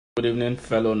Good evening,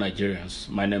 fellow Nigerians.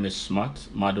 My name is Smart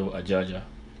Mado Ajaja.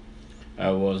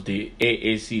 I was the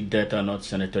AAC Delta North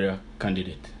senatorial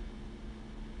candidate.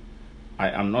 I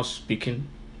am not speaking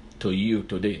to you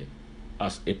today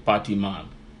as a party man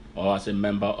or as a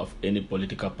member of any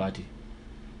political party.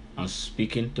 I'm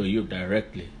speaking to you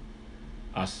directly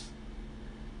as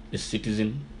a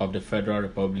citizen of the Federal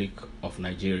Republic of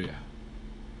Nigeria.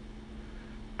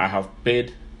 I have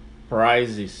paid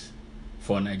prices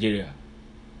for Nigeria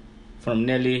from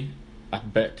nearly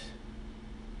at birth.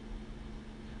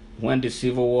 When the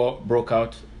Civil War broke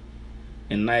out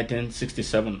in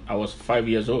 1967, I was 5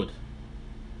 years old.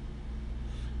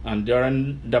 And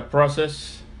during the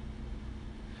process,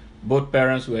 both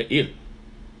parents were ill.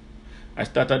 I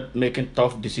started making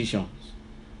tough decisions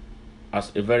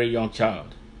as a very young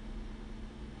child.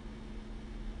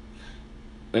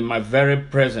 In my very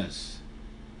presence,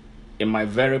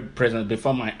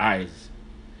 before my eyes,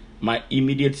 my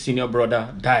immediate senior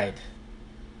brother died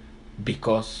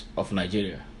because of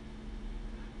Nigeria,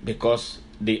 because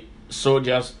the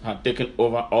soldiers had taken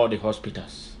over all the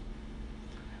hospitals.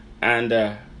 And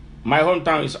my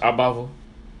hometown is Abavo,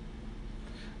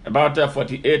 about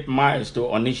 48 miles to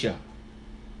Onitsha,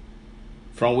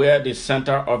 from where the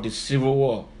center of the Civil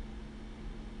War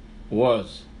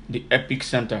was, the epic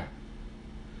center.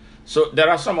 So there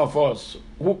are some of us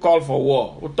who call for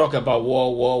war, who talk about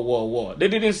war. They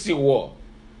didn't see war.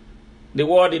 The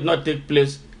war did not take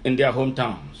place in their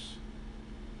hometowns.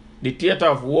 The theater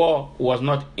of war was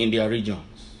not in their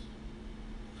regions.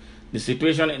 The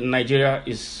situation in Nigeria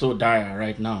is so dire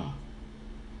right now.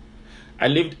 I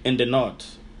lived in the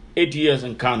north, 8 years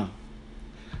in Kano.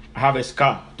 I have a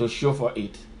scar to show for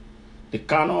it. The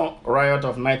Kano riot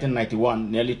of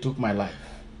 1991 nearly took my life.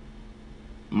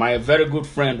 My very good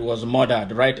friend was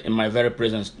murdered right in my very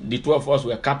presence. The two of us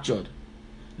were captured.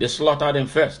 They slaughtered him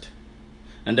first.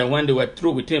 And then when they were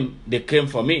through with him, they came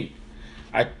for me.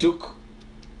 I took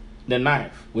the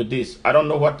knife with this. I don't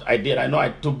know what I did. I know I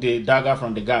took the dagger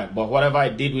from the guy, but whatever I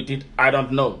did with it, I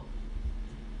don't know.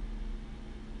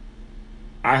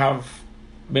 I have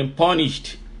been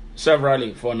punished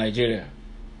severally for Nigeria.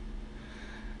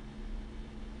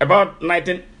 About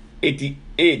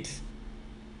 1988,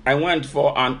 I went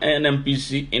for an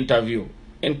NMPC interview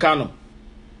in Kano.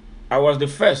 I was the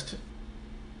first.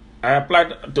 I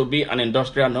applied to be an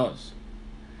industrial nurse.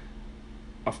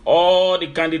 Of all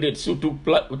the candidates who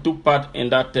took part in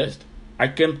that test, I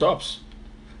came tops.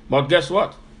 But guess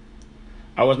what?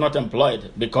 I was not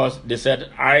employed because they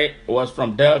said I was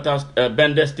from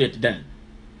Bende State then,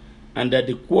 and that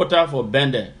the quota for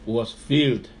Bende was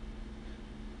filled.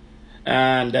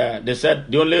 And they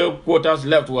said the only quotas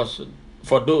left was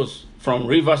for those from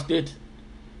River State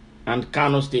and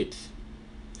Kano State.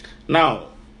 Now,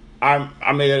 I'm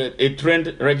a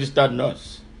trained registered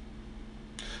nurse.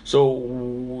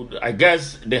 So I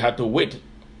guess they had to wait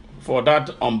for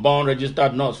that unborn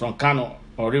registered nurse from Kano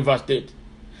or River State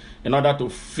in order to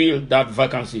fill that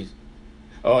vacancy,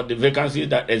 or the vacancies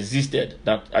that existed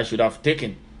that I should have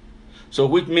taken. So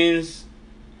which means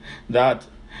that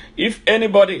if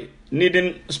anybody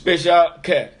needing special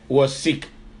care was sick,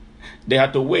 they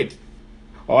had to wait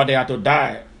or they had to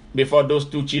die before those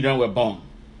two children were born.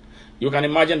 You can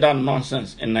imagine that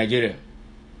nonsense in Nigeria.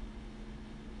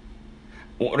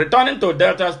 Returning to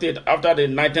Delta State after the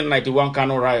 1991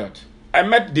 Kano riot, I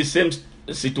met the same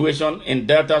situation in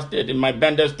Delta State, in my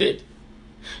Bender State.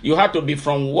 You had to be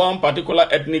from one particular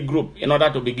ethnic group in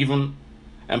order to be given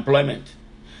employment.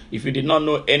 If you did not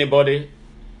know anybody,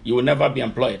 you will never be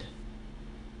employed.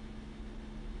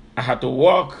 I had to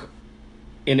work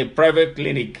in a private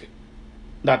clinic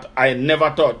that I never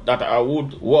thought that I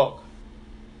would work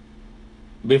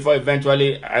before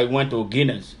eventually I went to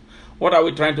Guinness. What are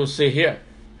we trying to say here?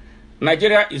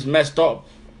 Nigeria is messed up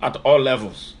at all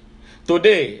levels.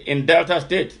 Today in Delta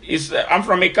State, I'm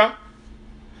from Eka.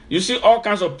 You see all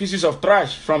kinds of pieces of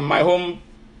trash from my home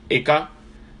Eka.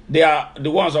 They are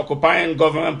the ones occupying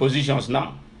government positions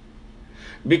now.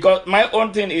 Because my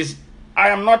own thing is, I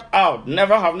am not out,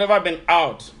 have never been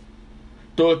out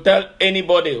to tell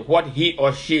anybody what he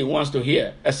or she wants to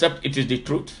hear, except it is the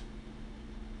truth.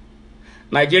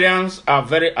 Nigerians are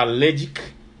very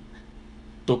allergic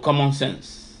to common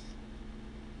sense.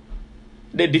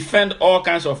 They defend all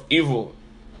kinds of evil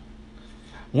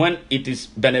when it is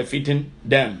benefiting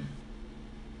them.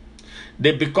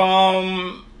 They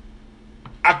become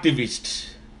activists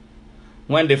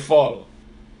when they fall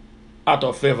out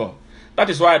of favor. That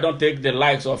is why I don't take the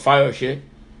likes of Fayoshe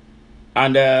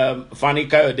and Fani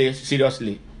Kayode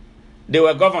seriously. They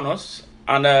were governors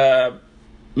and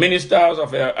ministers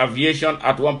of aviation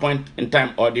at one point in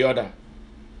time or the other.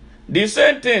 The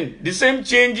same thing, the same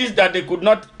changes that they could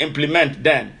not implement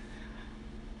then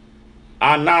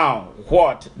are now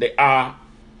what they are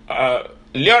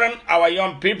luring our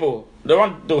young people. They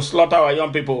want to slaughter our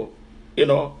young people,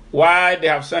 why they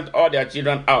have sent all their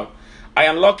children out. I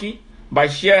am lucky by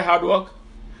sheer hard work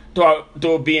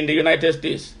to be in the United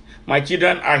States. My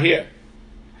children are here.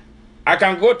 I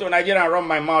can go to Nigeria and run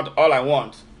my mouth all I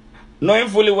want, knowing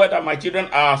fully well that my children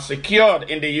are secured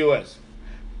in the US.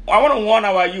 I want to warn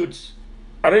our youth.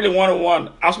 I really want to warn.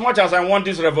 As much as I want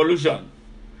this revolution,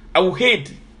 I will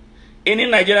hate any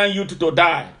Nigerian youth to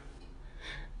die.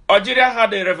 Algeria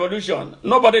had a revolution.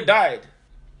 Nobody died.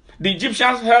 The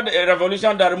Egyptians had a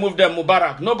revolution that removed the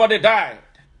Mubarak. Nobody died.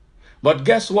 But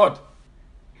guess what?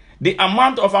 The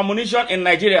amount of ammunition in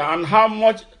Nigeria and how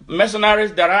much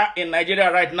mercenaries there are in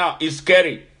Nigeria right now is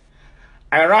scary.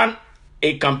 I ran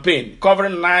a campaign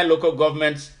covering 9 local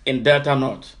governments in Delta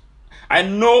North. I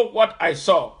know what I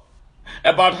saw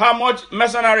about how much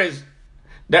mercenaries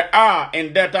there are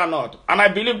in Delta North. And I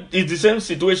believe it's the same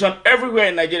situation everywhere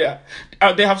in Nigeria.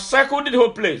 They have circled the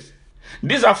whole place.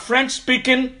 These are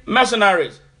French-speaking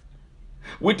mercenaries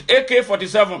with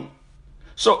AK-47.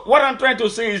 So what I'm trying to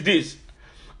say is this.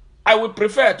 I would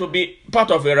prefer to be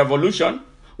part of a revolution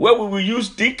where we will use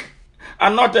stick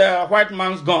and not white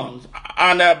man's guns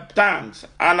and tanks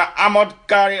and armored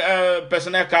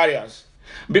personnel carriers,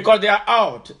 because they are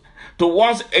out to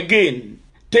once again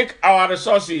take our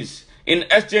resources in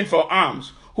exchange for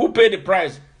arms. Who pay the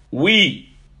price? We.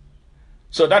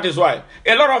 So that is why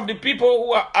a lot of the people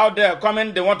who are out there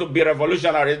coming, they want to be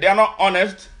revolutionaries. They are not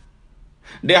honest.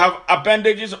 They have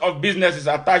appendages of businesses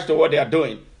attached to what they are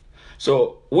doing.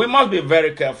 So we must be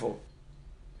very careful.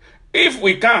 If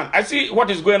we can, I see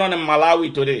what is going on in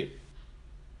Malawi today.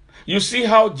 You see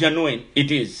how genuine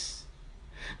it is.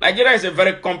 Nigeria is a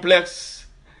very complex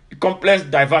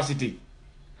diversity,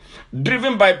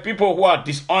 driven by people who are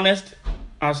dishonest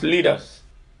as leaders.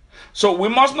 So we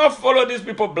must not follow these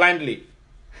people blindly.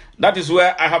 That is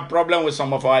where I have problem with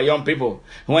some of our young people.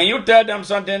 When you tell them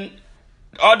something,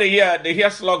 all they hear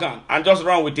slogan and just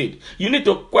run with it. You need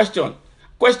to question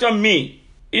me.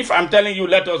 If I'm telling you,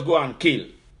 let us go and kill,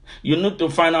 you need to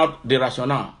find out the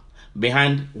rationale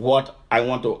behind what I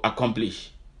want to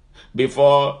accomplish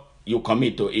before you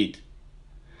commit to it.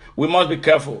 We must be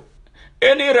careful.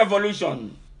 Any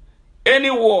revolution, any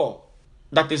war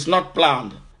that is not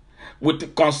planned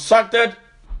with concerted,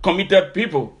 committed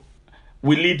people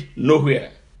will lead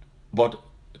nowhere but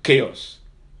chaos.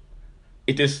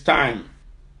 It is time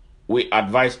we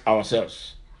advise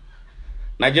ourselves.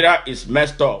 Nigeria is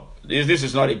messed up. This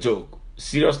is not a joke.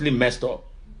 Seriously messed up.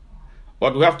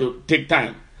 But we have to take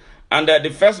time. And the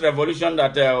first revolution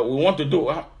that we want to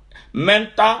do,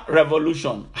 mental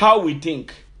revolution, how we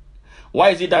think. Why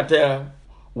is it that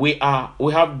we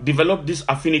have developed this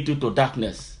affinity to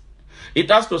darkness? It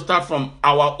has to start from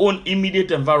our own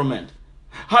immediate environment.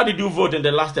 How did you vote in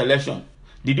the last election?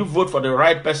 Did you vote for the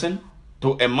right person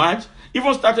to emerge?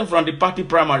 Even starting from the party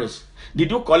primaries.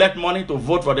 Did you collect money to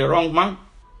vote for the wrong man?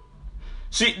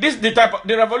 See,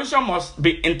 the revolution must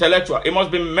be intellectual. It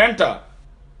must be mental.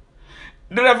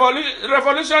 The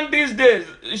revolution these days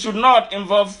should not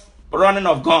involve running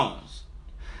of guns.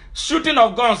 Shooting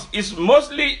of guns is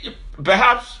mostly,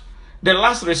 perhaps, the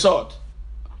last resort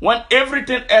when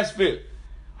everything else fails.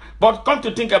 But come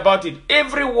to think about it,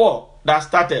 every war that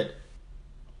started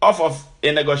off of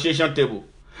a negotiation table,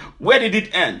 where did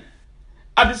it end?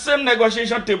 At the same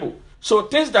negotiation table. So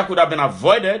things that could have been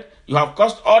avoided, you have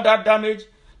caused all that damage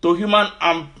to human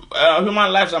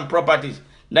lives and properties.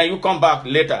 Then you come back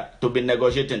later to be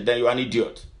negotiating, then you are an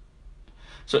idiot.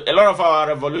 So a lot of our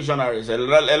revolutionaries, a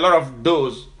lot of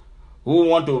those who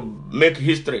want to make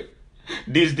history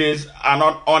these days are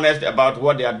not honest about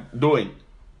what they are doing.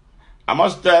 I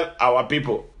must tell our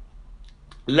people,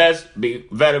 let's be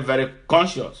very, very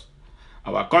conscious.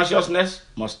 Our consciousness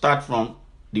must start from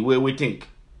the way we think.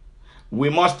 We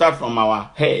must start from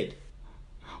our head.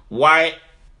 Why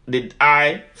did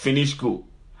I finish school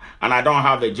and I don't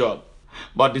have a job?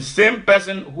 But the same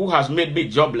person who has made me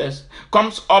jobless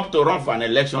comes up to run for an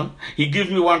election. He gives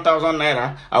me 1,000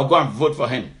 naira. I'll go and vote for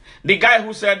him. The guy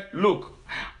who said, look,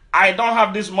 I don't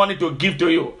have this money to give to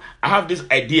you. I have these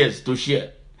ideas to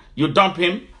share. You dump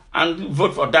him and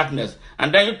vote for darkness.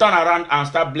 And then you turn around and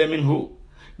start blaming who?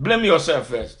 Blame yourself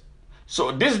first.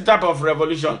 So this type of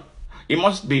revolution, it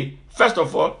must be, first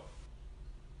of all,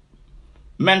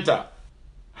 mental.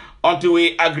 Until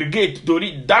we aggregate to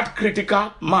reach that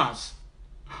critical mass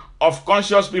of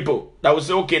conscious people that will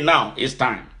say, okay, now it's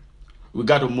time. We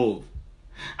got to move.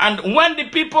 And when the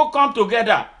people come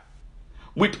together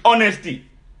with honesty,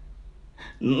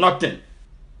 nothing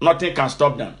Nothing can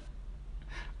stop them.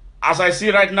 As I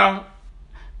see right now,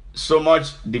 so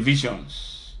much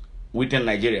divisions within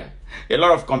Nigeria. A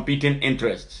lot of competing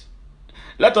interests.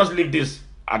 Let us leave this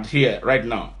at here right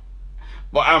now.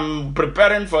 But I'm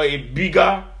preparing for a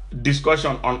bigger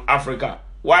discussion on Africa.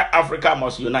 Why Africa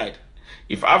must unite.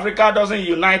 If Africa doesn't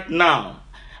unite now,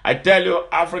 I tell you,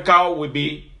 Africa will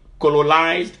be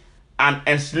colonized and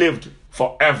enslaved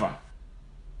forever.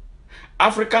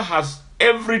 Africa has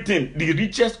everything, the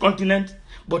richest continent,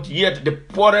 but yet the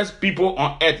poorest people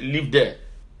on earth live there.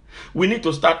 We need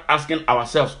to start asking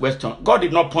ourselves questions. God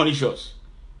did not punish us.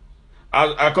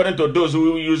 According to those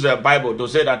who use the Bible to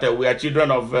say that we are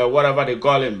children of whatever they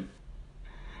call him,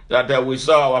 that we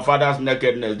saw our father's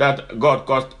nakedness, that God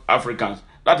caused Africans.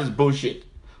 That is bullshit.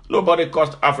 Nobody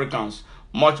caused Africans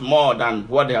much more than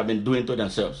what they have been doing to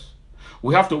themselves.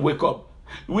 We have to wake up.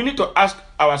 We need to ask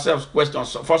ourselves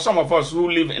questions. For some of us who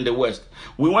live in the West,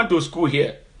 we went to school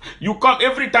here. You come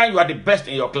every time, you are the best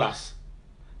in your class.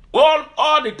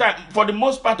 All the time, for the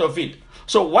most part of it.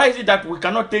 So why is it that we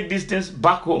cannot take these things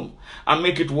back home and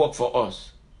make it work for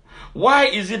us? Why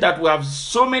is it that we have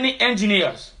so many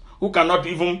engineers who cannot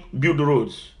even build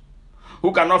roads,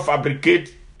 who cannot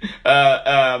fabricate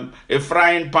a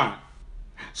frying pan?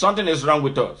 Something is wrong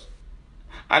with us.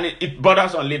 And it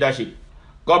borders on leadership.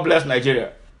 God bless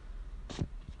Nigeria.